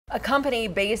A company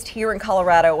based here in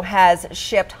Colorado has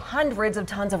shipped hundreds of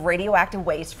tons of radioactive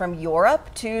waste from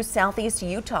Europe to southeast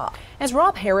Utah. As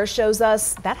Rob Harris shows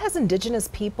us, that has indigenous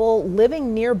people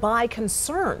living nearby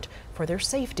concerned for their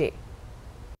safety.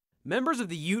 Members of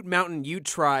the Ute Mountain Ute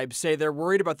tribe say they're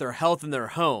worried about their health in their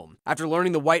home after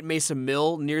learning the White Mesa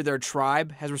Mill near their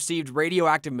tribe has received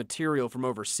radioactive material from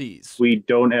overseas. We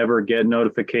don't ever get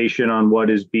notification on what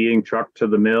is being trucked to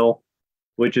the mill,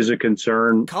 which is a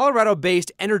concern.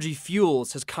 Colorado-based Energy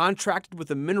Fuels has contracted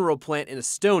with a mineral plant in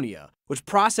Estonia, which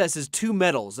processes two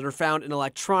metals that are found in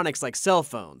electronics like cell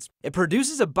phones. It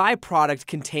produces a byproduct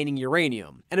containing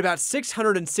uranium, and about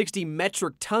 660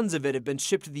 metric tons of it have been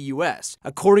shipped to the U.S.,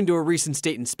 according to a recent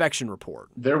state inspection report.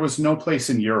 There was no place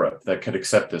in Europe that could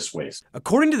accept this waste.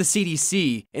 According to the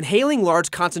CDC, inhaling large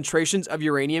concentrations of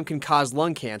uranium can cause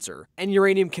lung cancer, and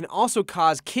uranium can also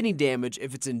cause kidney damage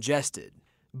if it's ingested.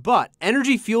 But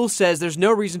Energy Fuel says there's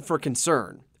no reason for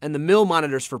concern, and the mill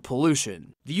monitors for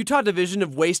pollution. The Utah Division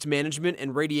of Waste Management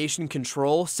and Radiation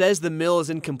Control says the mill is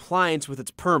in compliance with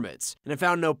its permits and have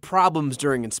found no problems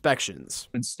during inspections.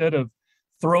 Instead of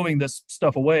throwing this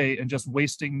stuff away and just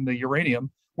wasting the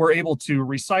uranium, we're able to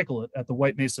recycle it at the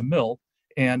White Mesa Mill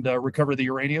and recover the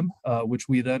uranium, which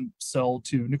we then sell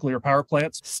to nuclear power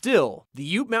plants. Still, the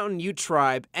Ute Mountain Ute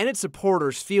tribe and its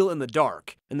supporters feel in the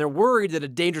dark, and they're worried that a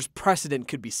dangerous precedent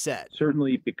could be set.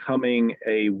 Certainly becoming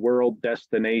a world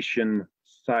destination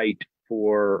site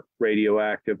for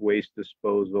radioactive waste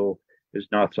disposal is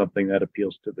not something that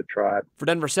appeals to the tribe. For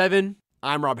Denver 7,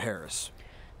 I'm Rob Harris.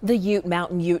 The Ute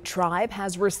Mountain Ute tribe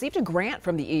has received a grant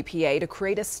from the EPA to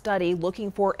create a study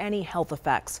looking for any health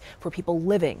effects for people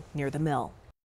living near the mill.